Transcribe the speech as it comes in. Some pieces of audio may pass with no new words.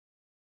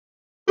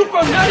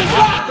from Nutty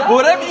Rock.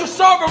 Whatever you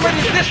serve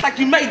already dish like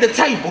you made the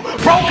table.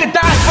 Broke and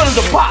died in front of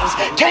the box.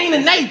 Cain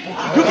and Abel.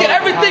 You get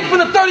everything from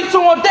the 32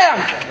 on down.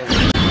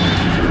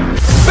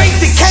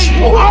 Basic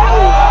cable.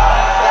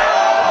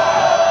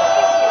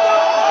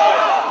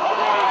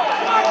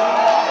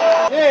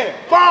 Yeah,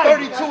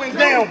 32 and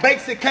down,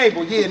 basic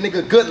cable. Yeah,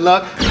 nigga, good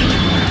luck.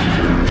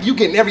 You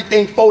getting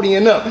everything 40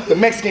 and up. The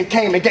Mexican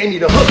came and gave me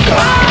the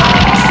hookup.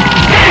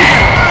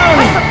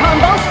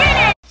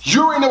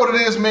 You already know what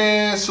it is,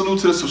 man. Salute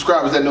to the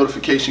subscribers, that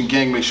notification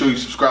gang. Make sure you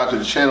subscribe to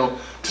the channel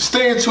to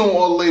stay in tune with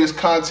all the latest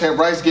content.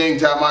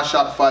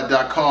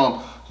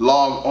 RiceGang.myshopify.com.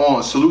 Log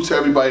on. Salute to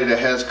everybody that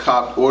has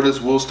copped orders.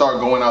 We'll start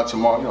going out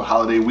tomorrow, you know,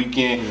 holiday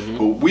weekend.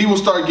 But we will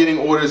start getting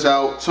orders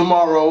out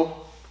tomorrow,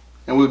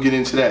 and we'll get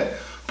into that.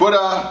 But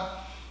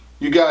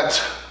you got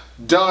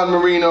Don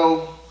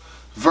Marino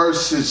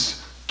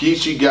versus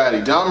Geechi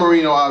Gotti. Don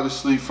Marino,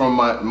 obviously from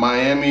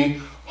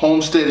Miami.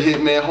 Homestead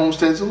hitman.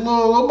 Homestead's a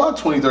little about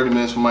 20-30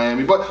 minutes from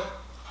Miami, but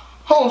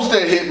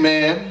Homestead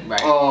hitman.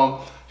 Right.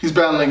 He's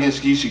battling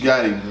against Geechi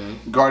Gotti.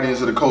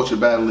 Guardians of the Culture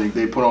Battle League.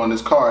 They put on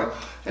this card,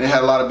 and it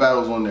had a lot of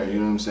battles on there. You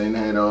know what I'm saying? They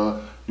had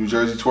New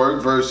Jersey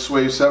Twerk versus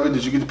Swave 7.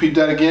 Did you get to peep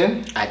that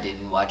again? I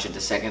didn't watch it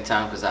the second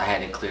time because I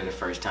had it clear the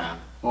first time.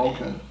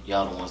 Okay.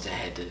 Y'all the ones that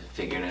had to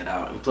figure that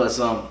out. And plus,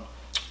 some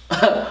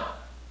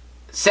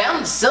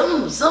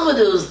of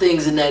those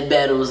things in that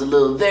battle was a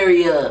little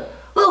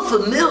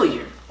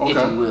familiar. Okay. If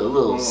you will, a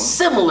little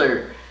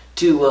similar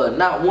to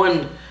not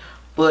one,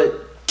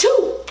 but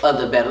two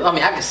other battles. I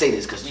mean, I can say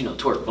this because, you know,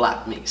 Twerk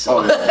blocked me. So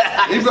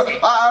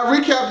I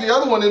recapped the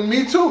other one, and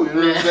me too. You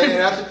know what I'm saying?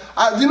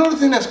 You know the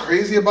thing that's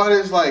crazy about it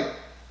is, like,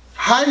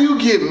 how you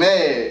get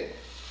mad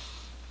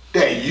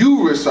that you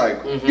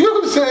recycle. You know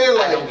what I'm saying?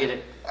 Like, I don't get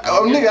it.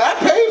 Nigga, I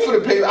paid for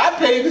the paper. I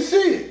paid to see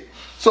it.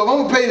 So if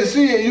I'm gonna pay to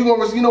see it, you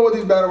know what,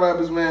 these battle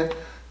rappers, man,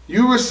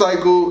 you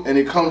recycle and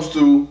it comes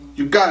through,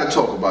 you gotta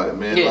talk about it,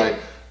 man. Like,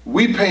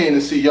 we paying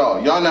to see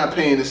y'all. Y'all not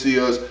paying to see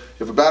us.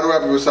 If a battle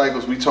rapper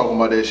recycles, we talking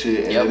about that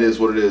shit, and it is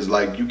what it is.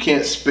 Like, you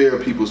can't spare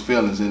people's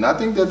feelings, and I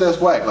think that's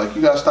whack. Like,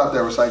 you gotta stop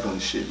that recycling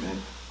shit, man.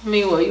 I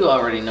mean, well, you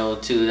already know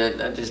too.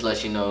 That just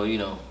lets you know,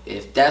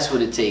 if that's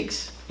what it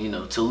takes,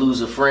 to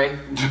lose a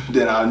friend,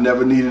 then I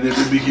never needed it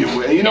to begin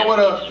with. And you know what?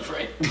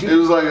 It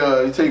was like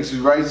it takes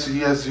writes.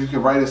 You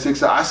can write in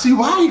 6 hours. I see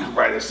why you can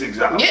write in 6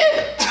 hours.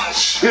 Yeah.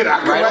 Shit,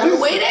 I can write on the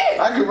way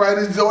there. I can write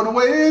it on the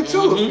way there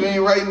too. If you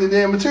ain't writing the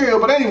damn material.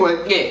 But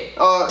anyway. Yeah.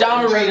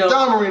 Don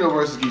Marino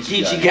versus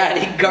Geechi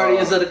Gotti.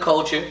 Guardians of the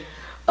Culture.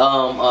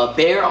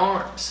 Bare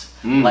arms,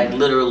 like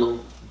literal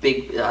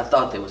big. I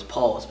thought there was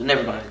paws, but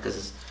never mind because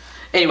it's.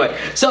 Anyway,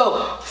 so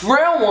for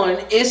round one,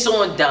 it's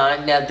on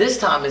Don. Now this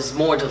time it's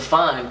more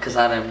defined because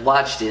I done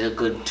watched it a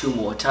good 2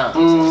 more times.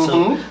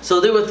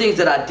 So there were things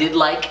that I did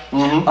like,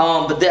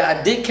 but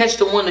I did catch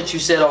the one that you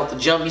said off the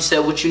jump. You said,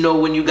 what you know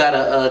when you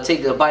gotta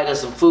take a bite of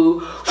some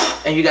food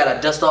and you gotta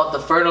dust off the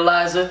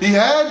fertilizer. He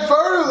had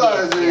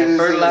fertilizer. Yeah, he had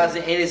fertilizer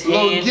in his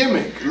hand.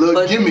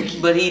 Little gimmicky.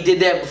 But he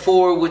did that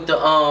before with the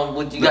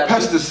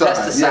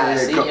pesticides. Yeah,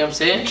 see what I'm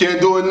saying? You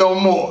can't do it no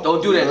more.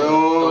 Don't do that.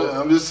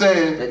 I'm just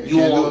saying. You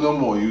can't do it no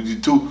more.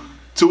 You two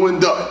and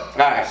done.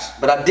 Alright,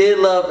 but I did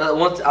love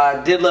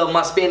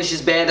My Spanish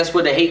is Bad. That's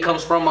where the hate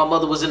comes from. My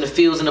mother was in the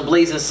fields in the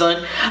blazing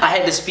sun. I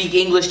had to speak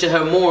English to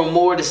her more and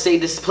more to say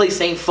this place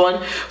ain't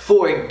fun.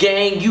 For a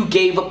gang, you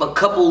gave up a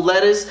couple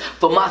letters.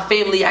 For my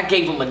family, I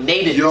gave them a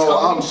native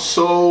tongue. I'm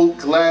so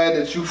glad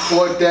that you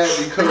fought that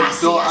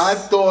because I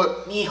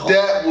thought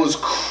that was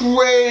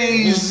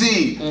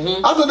crazy.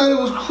 I thought that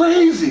was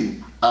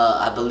crazy.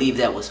 I believe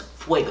that was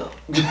fuego.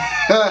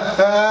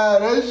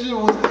 That shit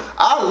was.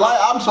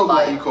 I'm so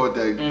glad you caught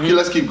that.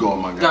 Let's keep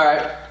going, my guy. All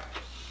right.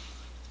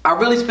 I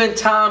really spent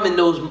time in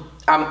those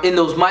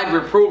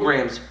migrant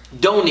programs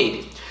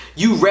donated.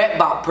 You rap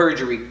about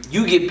perjury.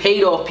 You get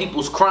paid off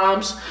people's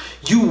crimes.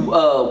 You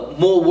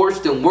more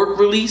worse than work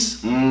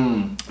release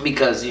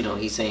because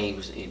he's saying he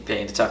was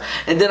paying the time.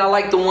 And then I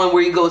like the one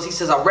where he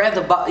says I'd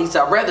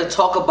rather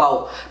talk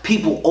about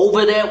people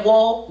over that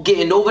wall,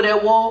 getting over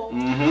that wall,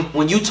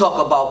 when you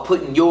talk about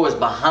putting yours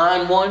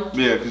behind one.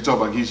 Yeah, because you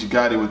talk about Geechi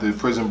Gotti with the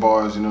prison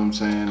bars. You know what I'm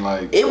saying?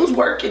 Like, it was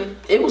working.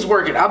 It was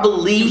working. I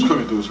believe he was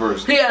cooking through his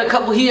verse. He had a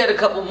couple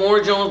more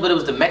Jones, but it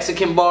was the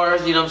Mexican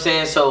bars. You know what I'm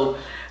saying? So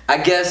I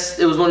guess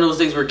it was one of those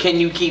things where can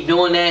you keep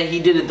doing that? He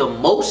did it the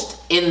most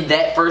in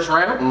that first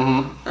round.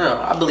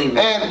 I believe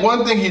that. And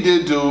one thing he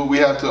did do, we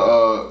have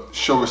to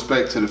show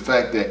respect to the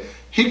fact that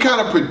he kind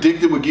of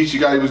predicted what Geechi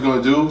Gotti was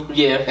going to do.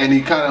 Yeah. And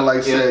he kind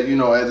of said,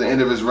 at the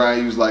end of his round,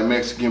 he was like,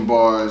 Mexican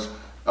bars,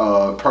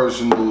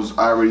 personals,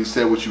 I already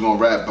said what you gonna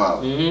rap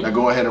about. Now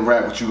go ahead and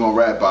rap what you gonna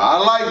rap about. I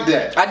like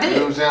that. I did. You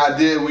know what I'm saying? I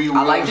did.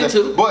 I liked it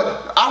too.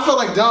 But I feel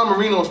like Don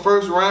Marino's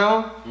first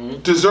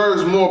round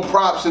deserves more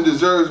props and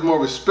deserves more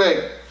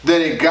respect than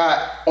it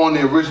got on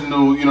the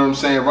original,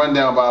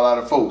 rundown by a lot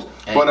of folks.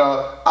 Hey. But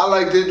I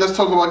liked it. Let's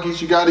talk about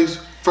Geechi Gotti's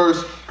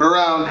first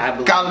round.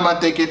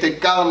 Cálmate que te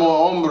calmo,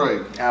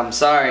 hombre. I'm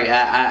sorry,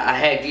 I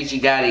had Geechi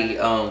Gotti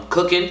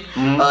cooking.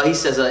 He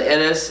says,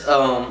 eres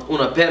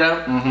una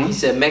pera. He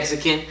said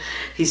Mexican.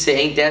 He said,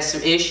 ain't that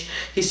some ish?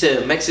 He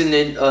said Mexican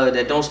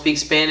that don't speak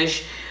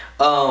Spanish.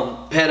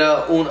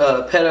 Eres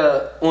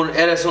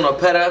una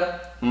pera.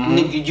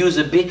 Nigga use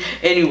a bit.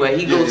 Anyway,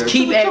 he goes,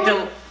 keep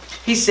acting.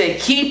 He said,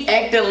 keep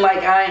acting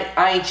like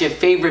I ain't your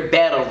favorite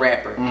battle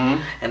rapper.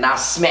 And I'll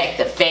smack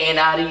the fan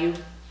out of you.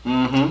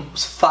 It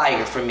was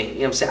fire for me. You know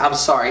what I'm saying? I'm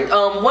sorry.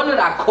 One that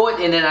I caught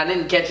and then I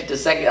didn't catch it the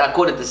second. I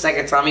caught it the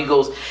second time.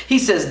 He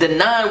says, the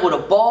 9 with a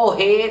bald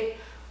head,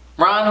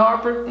 Ron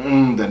Harper.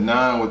 The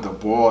 9 with the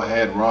bald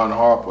head, Ron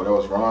Harper. That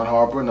was Ron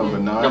Harper, number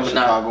 9,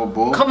 Chicago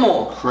Bulls. Come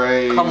on.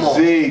 Crazy. Come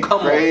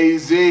on.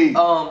 Crazy.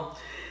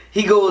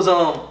 He goes,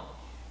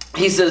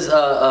 he says,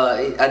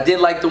 I did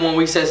like the one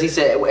where he said,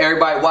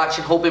 everybody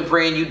watching, hoping,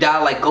 praying you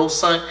die like Ghost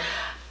Son.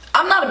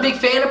 I'm not a big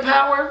fan of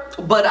Power,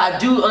 but I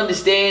do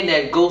understand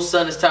that Ghost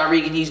Son is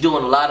Tyreek and he's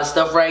doing a lot of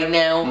stuff right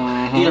now. You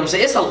know what I'm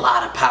saying? It's a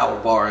lot of power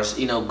bars,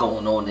 you know,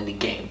 going on in the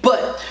game.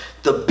 But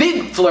the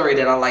big flurry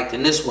that I liked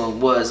in this one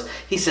was,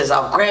 he says,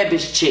 I'll grab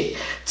his chick,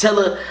 tell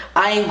her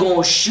I ain't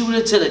gonna shoot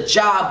her till the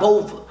job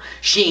over.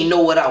 She ain't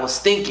know what I was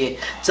thinking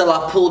till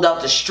I pulled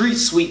out the street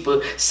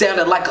sweeper,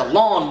 sounded like a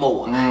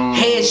lawnmower.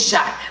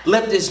 Headshot,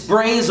 left his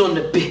brains on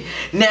the bit.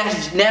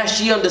 Now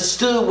she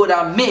understood what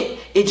I meant.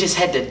 It just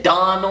had to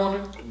dawn on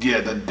her. Yeah,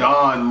 the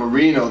dawn,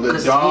 Marino,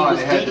 the dawn.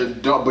 It had the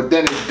dawn, but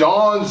then it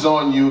dawns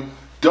on you.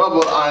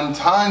 Double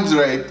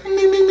entendre. Ding,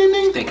 ding, ding, ding,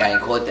 ding. I think I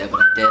ain't caught that, but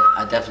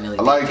I definitely.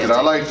 I liked it.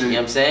 I liked it. You know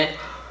what I'm saying?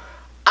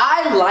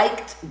 I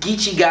liked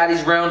Geechi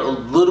Gotti's round a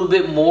little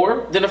bit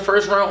more than the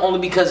first round, only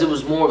because it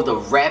was more of the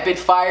rapid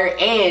fire,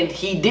 and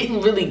he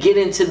didn't really get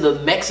into the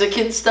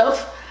Mexican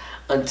stuff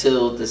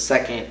until the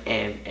second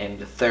and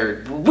the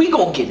third. We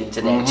gonna get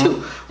into that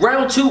too.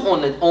 Round 2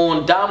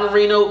 on Don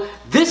Marino.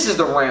 This is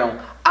the round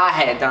I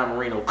had Don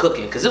Marino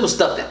cooking because it was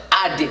stuff that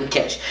I didn't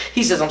catch.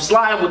 He says, I'm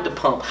sliding with the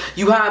pump.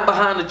 You hiding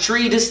behind the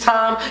tree this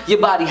time. Your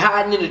body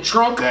hiding in the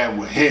trunk. That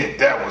was hit.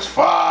 That was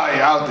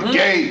fire out the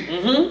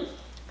gate.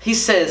 He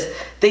says,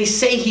 they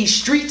say he's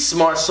street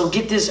smart, so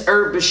get this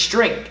herb of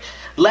strength.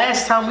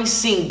 Last time we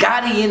seen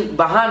Gotti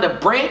behind a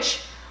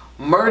branch,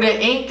 Murder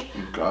Inc.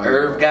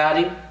 Herb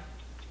Gotti,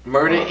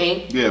 Murder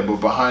Inc. Yeah, but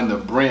behind the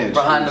branch.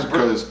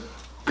 Because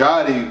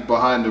Gotti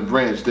behind the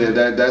branch,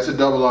 that's a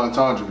double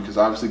entendre because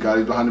obviously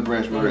Gotti's behind the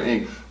branch, Murder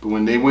Inc. But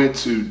when they went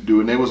to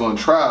when they was on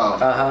trial,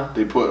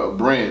 they put a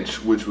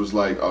branch, which was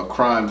like a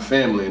crime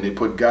family, and they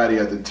put Gotti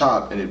at the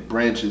top, and it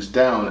branches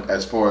down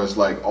as far as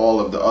like all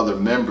of the other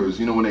members.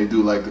 You know when they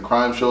do like the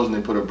crime shows and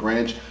they put a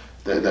branch.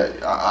 Talk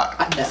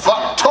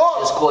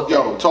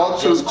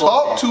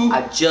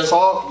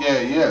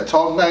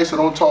nice or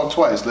don't talk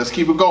twice. Let's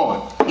keep it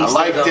going. I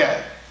like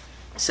that.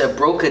 Said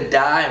bro could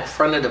die in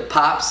front of the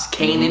pops,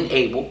 Cain and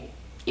Abel.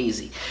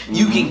 Easy.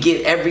 You can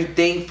get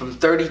everything from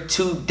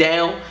 32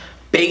 down,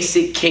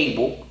 basic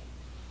cable.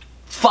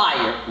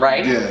 Fire,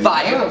 right? Yeah,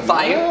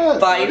 fire.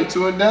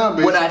 32 and down,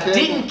 basic what I cable.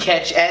 didn't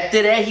catch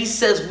after that, he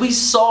says we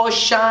saw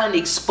Shine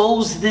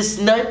expose this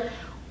nut.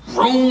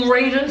 Room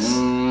Raiders.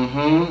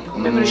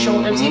 Remember the show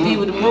on MTV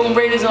with the Room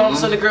Raiders and all of a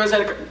sudden the girls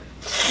had a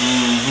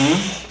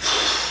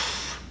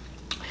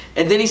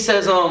And then he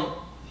says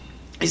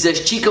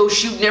Chico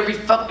shooting every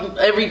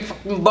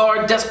fucking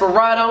bar,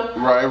 Desperado.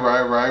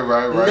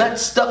 Right. Nut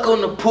stuck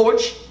on the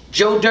porch,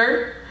 Joe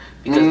Dirt.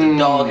 Because the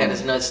dog had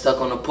his nut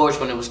stuck on the porch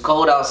when it was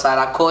cold outside.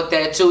 I caught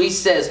that too. He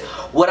says,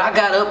 what I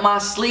got up my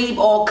sleeve,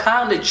 all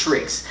kind of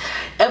tricks.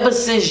 Ever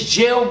since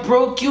jail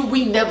broke you,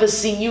 we never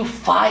seen you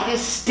fire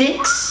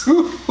sticks.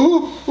 Ain't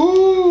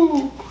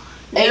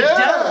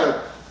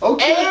done.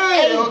 Okay,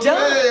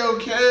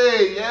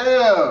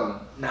 yeah.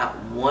 Not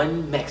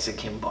one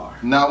Mexican bar.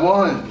 Not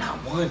one. Not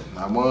one.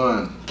 Not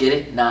one. Get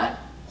it? Not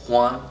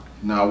Juan.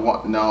 Not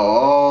one.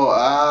 No.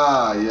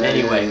 Yeah.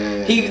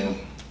 Anyway,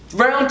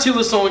 round 2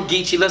 is on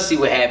Geechi. Let's see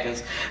what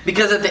happens.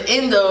 Because at the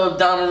end of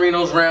Don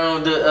Marino's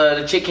round,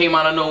 the chick came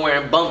out of nowhere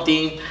and bumped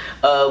him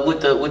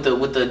with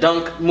the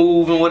dunk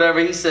move and whatever.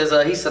 He said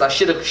I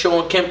should have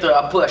shown Kempter.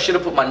 I should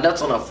have put my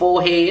nuts on her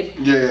forehead.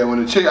 Yeah.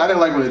 When the chick, I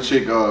didn't like when the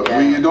chick.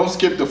 You don't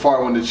skip the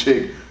part when the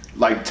chick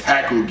like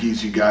tackled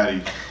Geechi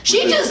Gotti.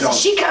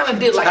 She kind of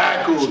did like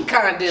tackled.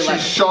 She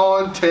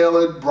Sean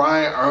Taylor,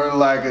 Brian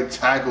Urlacher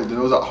tackled. And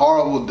it was a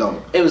horrible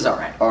dunk. It was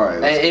alright.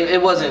 Alright.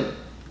 It wasn't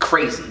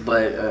crazy,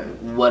 but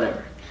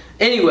whatever.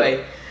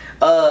 Anyway,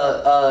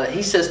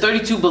 he says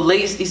 32 below.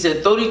 He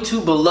said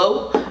 32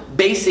 below,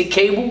 basic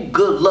cable.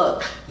 Good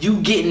luck. You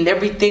getting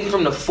everything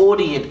from the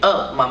 40 and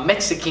up. My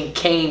Mexican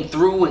came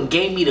through and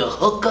gave me the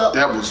hookup.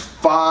 That was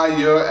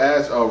fire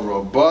as a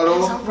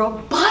rebuttal.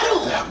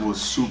 That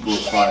was super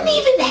fire. He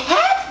didn't even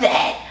have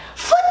that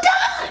for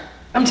Don.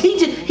 I'm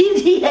teaching.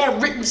 He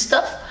had written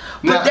stuff.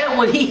 But that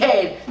one he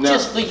had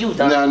just for you,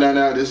 Don.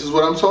 Now, this is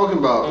what I'm talking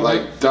about.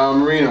 Like Don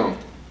Marino.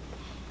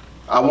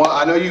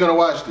 I know you're gonna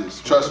watch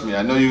this. Trust me.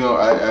 I know you're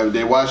gonna.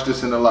 They watch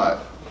this in a lot.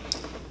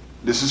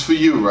 This is for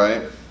you,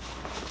 right?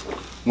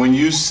 When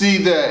you see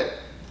that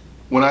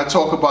when I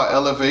talk about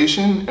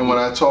elevation and when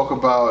I talk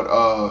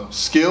about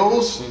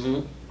skills,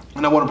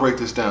 and I want to break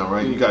this down,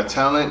 right? You got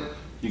talent,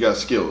 you got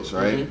skills,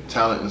 right?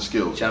 Talent and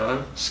skills.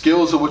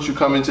 Skills are what you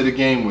come into the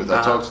game with.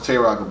 I talked to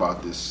Tay-Rock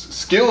about this.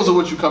 Skills are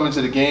what you come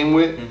into the game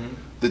with.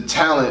 The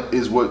talent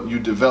is what you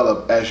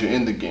develop as you're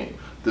in the game.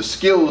 The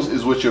skills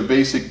is what your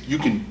basic, you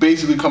can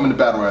basically come into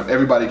battle rap.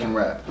 Everybody can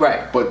rap.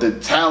 Right. But the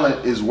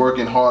talent is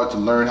working hard to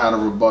learn how to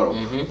rebuttal,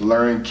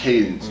 learn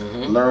cadence,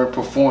 learn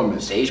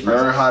performance,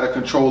 learn how to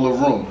control a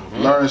room,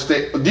 learn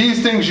state.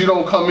 These things you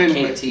don't come in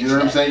with. You know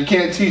what I'm saying? You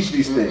can't teach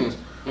these things.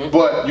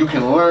 But you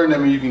can learn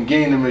them and you can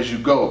gain them as you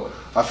go.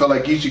 I felt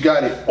like Geechi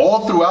Gotti,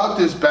 all throughout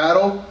this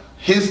battle,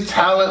 his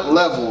talent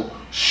level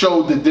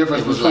showed the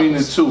difference between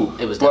the two.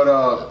 It was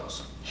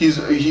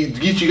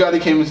Geechi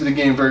Gotti came into the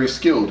game very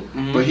skilled,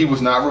 but he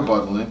was not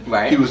rebuttaling.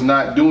 Right. He was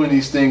not doing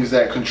these things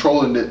that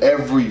controlling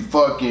every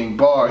fucking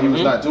bar. He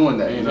was not doing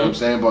that. You know what I'm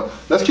saying? But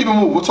let's keep it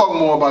moving. We'll talk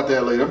more about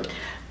that later.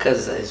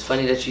 Cause it's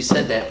funny that you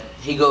said that.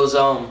 He goes,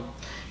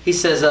 he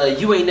says,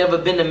 you ain't never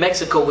been to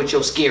Mexico with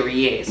your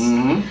scary ass.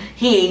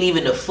 He ain't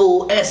even a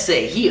full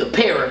essay. He a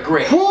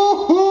paragraph.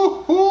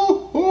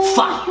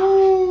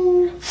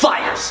 Fire,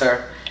 fire,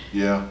 sir.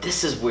 Yeah.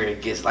 This is where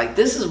it gets like.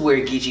 This is where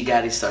Geechi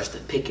Gotti starts to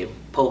pick and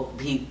poke.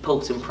 He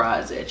pokes and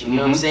prides at you. You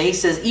know what I'm saying? He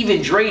says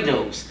even Dre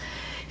knows.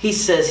 He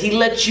says he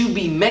let you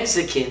be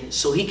Mexican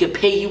so he could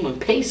pay you in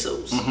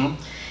pesos.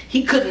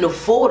 He couldn't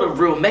afford a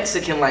real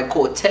Mexican like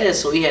Cortez,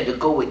 so he had to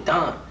go with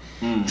Don.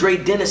 Dre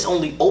Dennis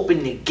only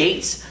opened the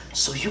gates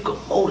so you could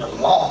mow the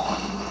lawn.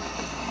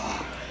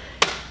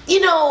 You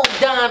know,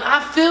 Don,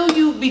 I feel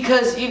you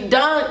because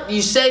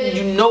you said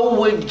you know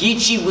what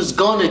Geechi was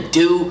gonna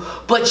do,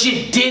 but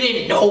you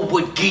didn't know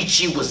what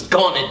Geechi was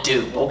gonna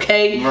do,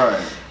 okay? Right.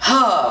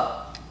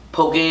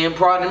 Poking and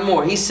prodding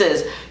more. He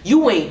says,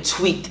 you ain't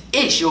tweaked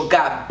ish or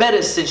got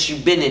better since you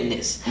been in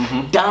this.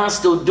 Don's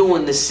still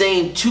doing the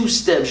same 2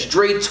 steps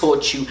Dre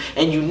taught you,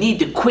 and you need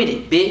to quit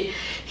it, bitch.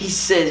 He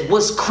says,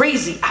 what's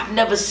crazy, I've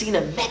never seen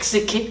a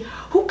Mexican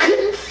who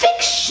couldn't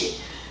fix shit.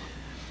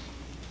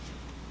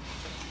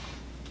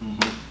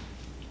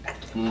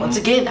 Once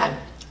again,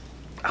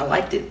 I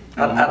liked it.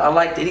 I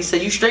liked it. He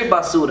said, you straight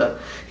basura.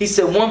 He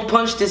said, one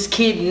punch this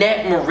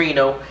kidnapped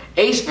Marino,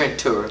 Ace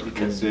Ventura,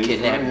 because he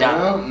kidnapped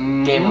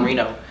Don, Game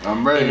Marino.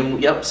 I'm ready.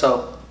 Yep,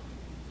 so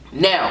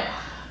now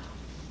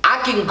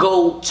I can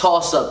go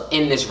toss up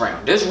in this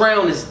round. This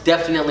round is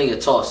definitely a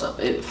toss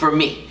up for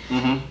me.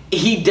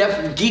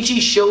 Geechi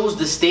shows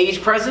the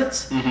stage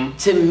presence.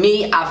 To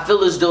me, I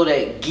feel as though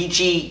that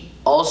Geechi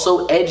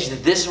also edged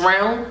this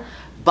round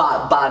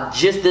by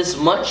just this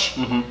much.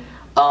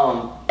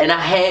 And I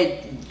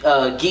had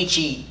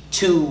Geechi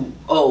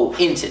 2-0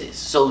 into this.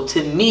 So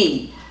to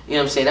me, you know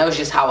what I'm saying, that was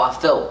just how I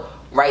felt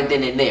right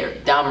then and there.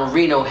 Don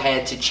Marino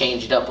had to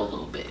change it up a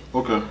little bit.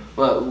 Okay.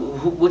 But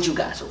what you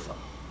got so far?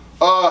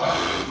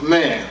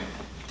 Man,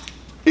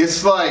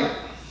 it's like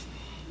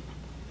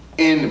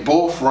in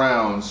both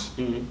rounds,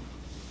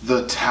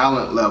 the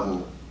talent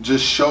level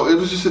just it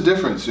was just a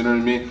difference, you know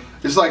what I mean?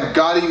 It's like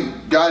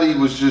Gotti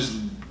was just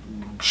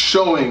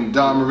showing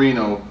Don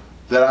Marino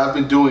that I've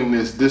been doing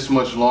this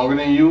much longer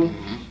than you,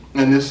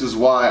 and this is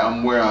why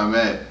I'm where I'm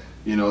at.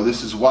 You know,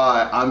 this is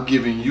why I'm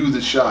giving you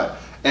the shot.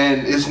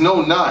 And it's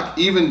no knock,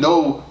 even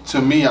though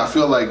to me I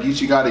feel like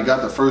Geechi Gotti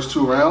got the first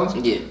 2 rounds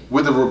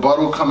with a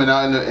rebuttal coming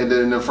out in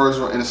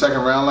the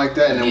second round like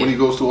that, and then when he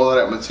goes through all of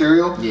that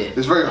material,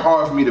 it's very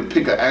hard for me to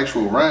pick an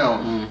actual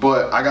round.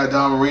 But I got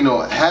Don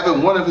Marino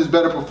having one of his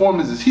better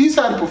performances. He's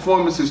had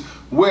performances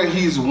where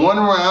he's won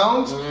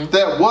rounds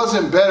that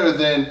wasn't better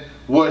than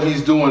what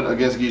he's doing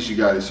against Geechi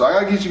Gotti. So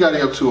I got Geechi Gotti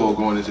up 2-0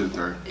 going into the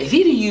third.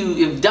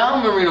 If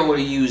Don Marino would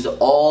have used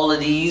all of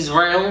these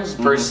rounds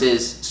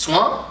versus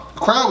Swamp, the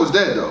crowd was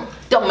dead though.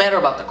 Don't matter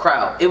about the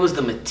crowd. It was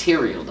the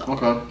material though.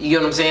 Okay. You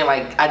know what I'm saying?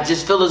 Like, I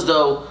just feel as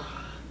though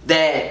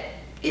that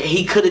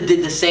he could have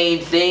did the same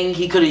thing.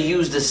 He could have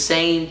used the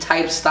same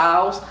type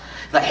styles.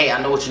 Like, hey, I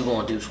know what you're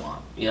gonna do,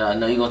 Swamp. You know, I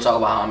know you're gonna talk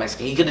about how I'm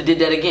Mexican. He could have did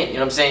that again. You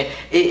know what I'm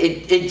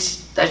saying?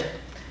 That's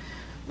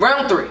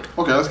round 3.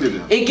 Okay, let's get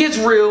it. It gets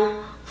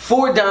real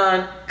for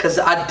Don, because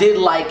I did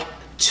like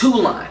 2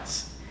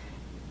 lines.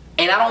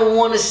 And I don't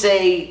want to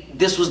say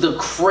this was the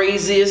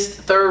craziest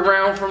third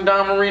round from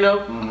Don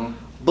Marino,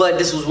 but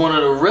this was one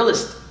of the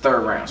realest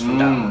third rounds from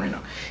Don Marino.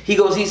 He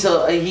goes, he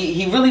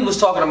really was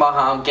talking about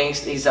how I'm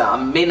gangster. He said,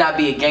 I may not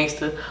be a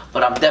gangster,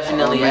 but I'm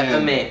definitely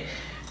FMN.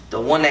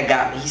 The one that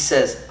got me, he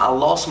says, I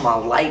lost my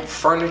light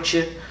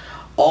furniture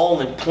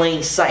all in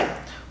plain sight.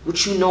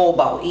 What you know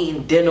about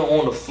eating dinner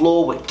on the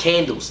floor with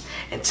candles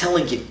and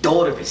telling your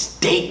daughter it's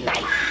date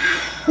night?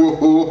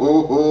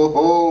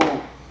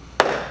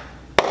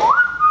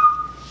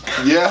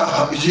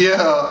 Yeah.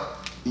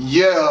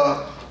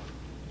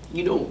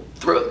 You know,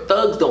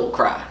 thugs don't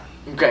cry,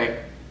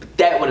 okay? But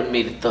that would have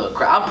made a thug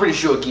cry. I'm pretty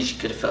sure Geechi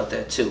could have felt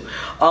that too.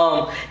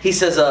 He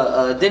says,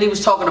 then he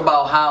was talking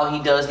about how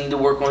he does need to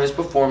work on his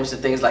performance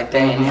and things like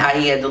that, and how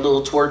he had the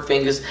little twerk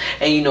fingers,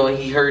 and you know,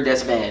 he heard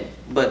that's bad.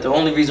 But the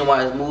only reason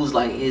why moves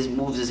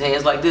his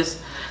hands like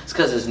this is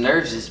because his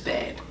nerves is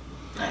bad.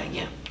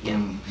 Yeah.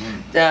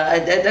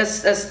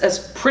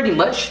 That's pretty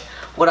much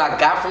what I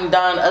got from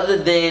Don, other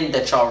than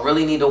that y'all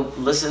really need to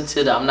listen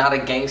to the I'm Not a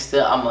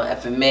Gangster, I'm a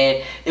effing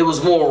man. It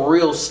was more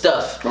real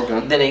stuff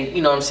than,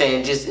 you know what I'm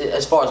saying, just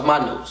as far as my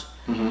news.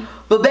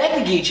 But back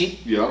to Geechi.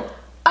 Yeah.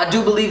 I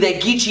do believe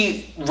that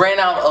Geechi ran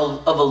out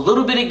of a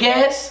little bit of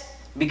gas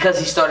because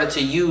he started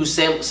to use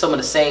some of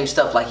the same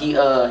stuff. Like he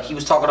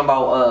was talking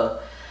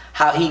about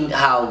how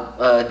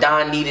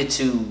Don needed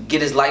to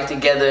get his life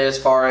together as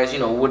far as, you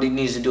know, what he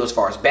needs to do as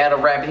far as battle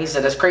rap. And he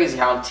said, that's crazy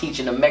how I'm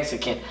teaching a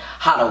Mexican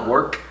how to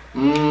work.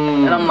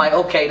 And I'm like,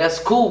 okay, that's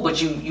cool,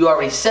 but you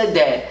already said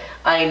that.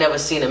 I ain't never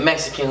seen a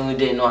Mexican who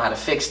didn't know how to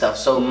fix stuff.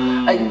 So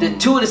the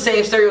two of the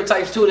same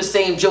stereotypes, two of the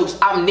same jokes.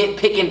 I'm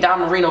nitpicking Don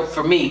Marino.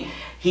 For me,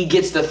 he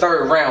gets the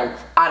third round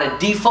out of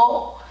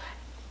default,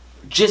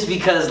 just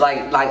because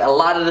like a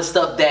lot of the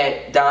stuff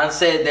that Don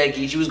said that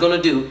Geechi was gonna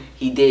do,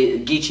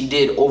 Geechi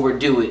did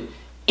overdo it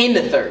in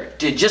the third.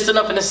 Did just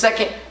enough in the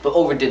second, but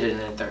overdid it in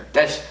the third.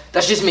 That's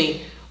just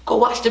me. Go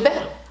watch the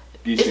battle.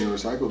 Geechi didn't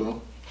recycle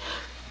though.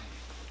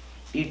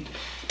 He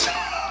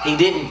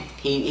didn't.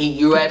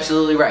 You're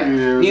absolutely right.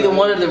 Neither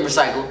one of them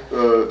recycled,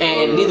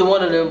 and neither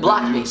one of them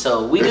blocked me.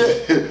 So we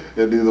good.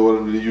 And neither one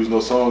of them used no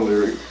song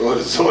lyric or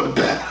the song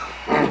battle.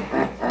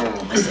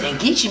 Listen, and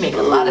Geechi make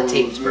a lot of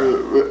tapes,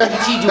 bro.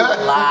 Geechi do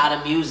a lot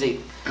of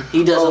music.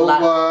 He does a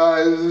lot. Oh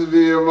my, this is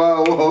me and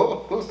my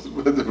walls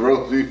with the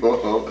roast beef.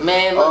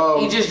 Man,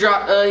 look, he just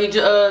dropped.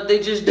 They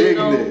just did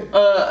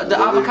the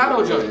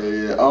avocado joint.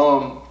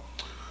 Yeah.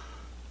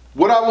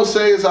 What I will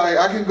say is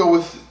I can go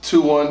with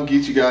 2-1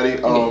 Geechi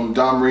Gotti.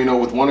 Don Marino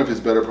with one of his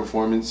better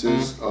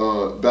performances.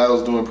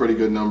 Battle's doing pretty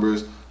good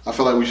numbers. I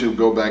feel like we should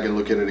go back and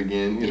look at it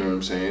again. You know what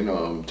I'm saying?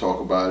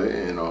 Talk about it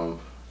and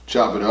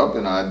chop it up.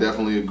 And I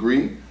definitely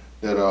agree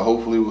that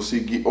hopefully we'll see.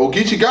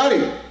 Geechi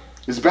Gotti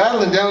is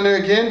battling down there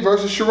again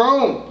versus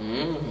Sharon.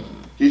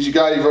 Geechi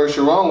Gotti versus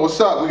Sharon.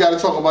 What's up? We got to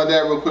talk about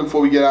that real quick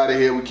before we get out of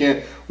here. We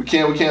can't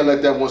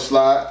let that one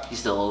slide. He's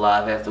still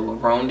alive after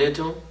what Ron did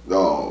to him?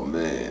 Oh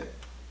man.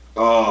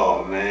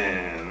 Oh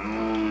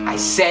man. I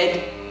said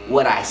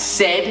what I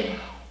said.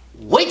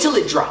 Wait till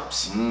it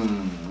drops. Okay.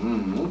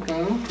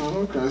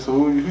 So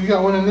who you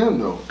got winning them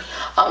though?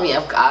 I mean,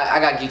 I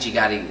got Geechi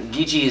Gotti.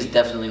 Geechi is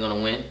definitely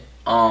gonna win.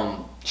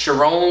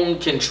 Sharon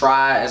can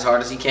try as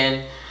hard as he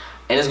can,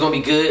 and it's gonna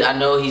be good. I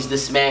know he's the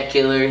smack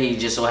killer. He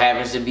just so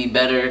happens to be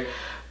better.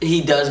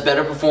 He does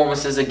better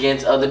performances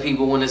against other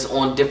people when it's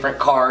on different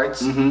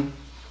cards.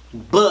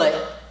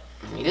 But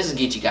I mean, this is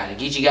Geechi Gotti.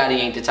 Geechi Gotti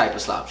ain't the type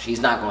of slouch. He's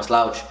not gonna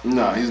slouch.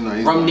 No, he's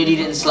not. Rum Nitty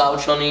didn't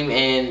slouch on him,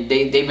 and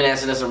they've been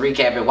asking us to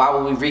recap it. Why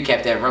would we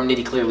recap that? Rum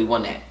Nitty clearly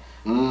won that.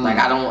 Like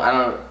I don't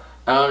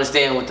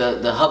understand what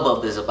the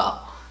hubbub is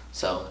about.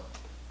 So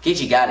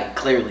Geechi Gotti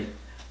clearly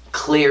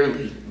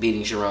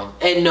beating Sharon.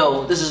 And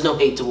no, this is no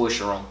hate towards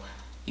Sharon.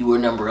 You were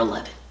number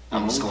 11.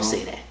 I'm just gonna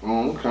say that.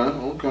 Okay.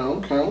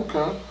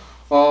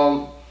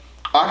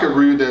 I could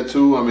agree with that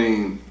too. I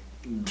mean,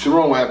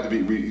 Sharon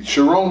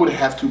would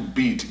have to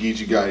beat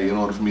Geechi Gotti in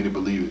order for me to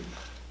believe it.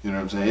 You know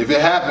what I'm saying? If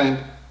it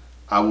happened,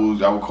 I would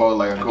call it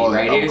like I call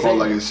it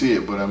like I see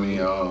it. But I mean,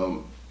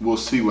 we'll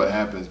see what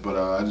happens. But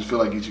I just feel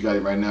like Geechi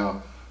Gotti right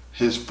now,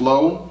 his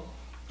flow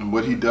and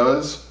what he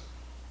does,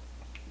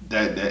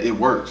 that it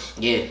works.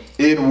 Yeah.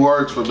 It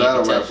works for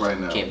battle rap right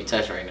now. Can't be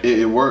touched right now.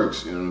 It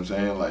works. You know what I'm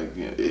saying? Like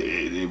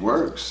it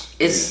works.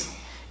 It's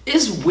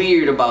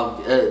weird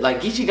about like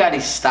Geechi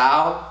Gotti's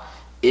style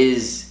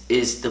is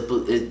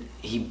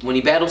when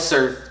he battled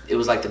Surf, it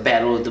was like the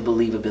battle of the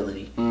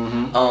believability.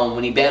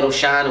 When he battled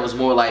Shine, it was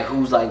more like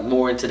who's like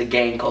more into the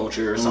gang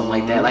culture or something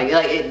like that.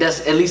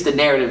 That's at least the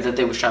narrative that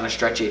they was trying to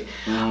stretch it.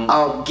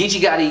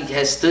 Geechi Gotti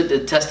has stood the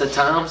test of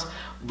times,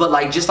 but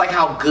like just like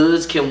how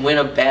Goods can win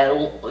a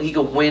battle, he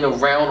can win a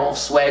round off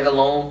swag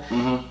alone.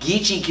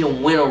 Geechi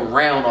can win a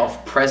round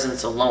off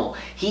presence alone.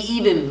 He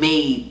even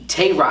made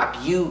Tay-Rock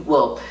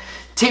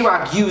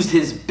Tay-Rock used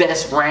his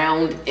best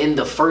round in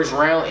the first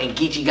round, and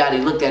Geechi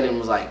Gotti looked at him and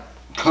was like,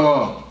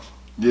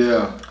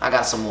 yeah, I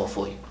got some more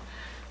for you.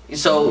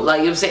 So, like,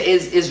 you know what I'm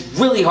saying, it's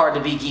really hard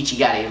to beat Geechi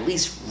Gotti, at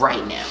least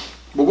right now.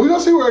 But we're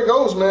gonna see where it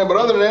goes, man. But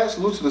other than that,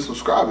 salute to the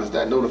subscribers,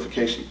 that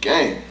notification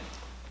game.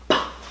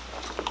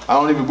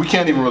 We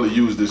can't even really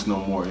use this no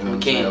more. You know what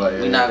I'm saying? Like,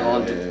 we're not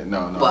going to.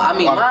 No. But I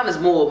mean, mine is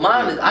more.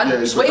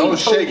 Don't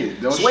shake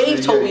it.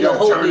 Swave told me to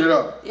hold it. Turn it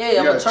up. Yeah,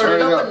 I'm gonna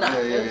turn it up a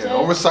notch. Yeah.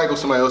 Don't recycle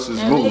somebody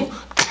else's move.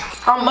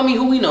 I mean,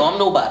 who we know? I'm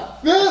nobody.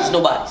 Yeah. It's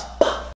nobody's.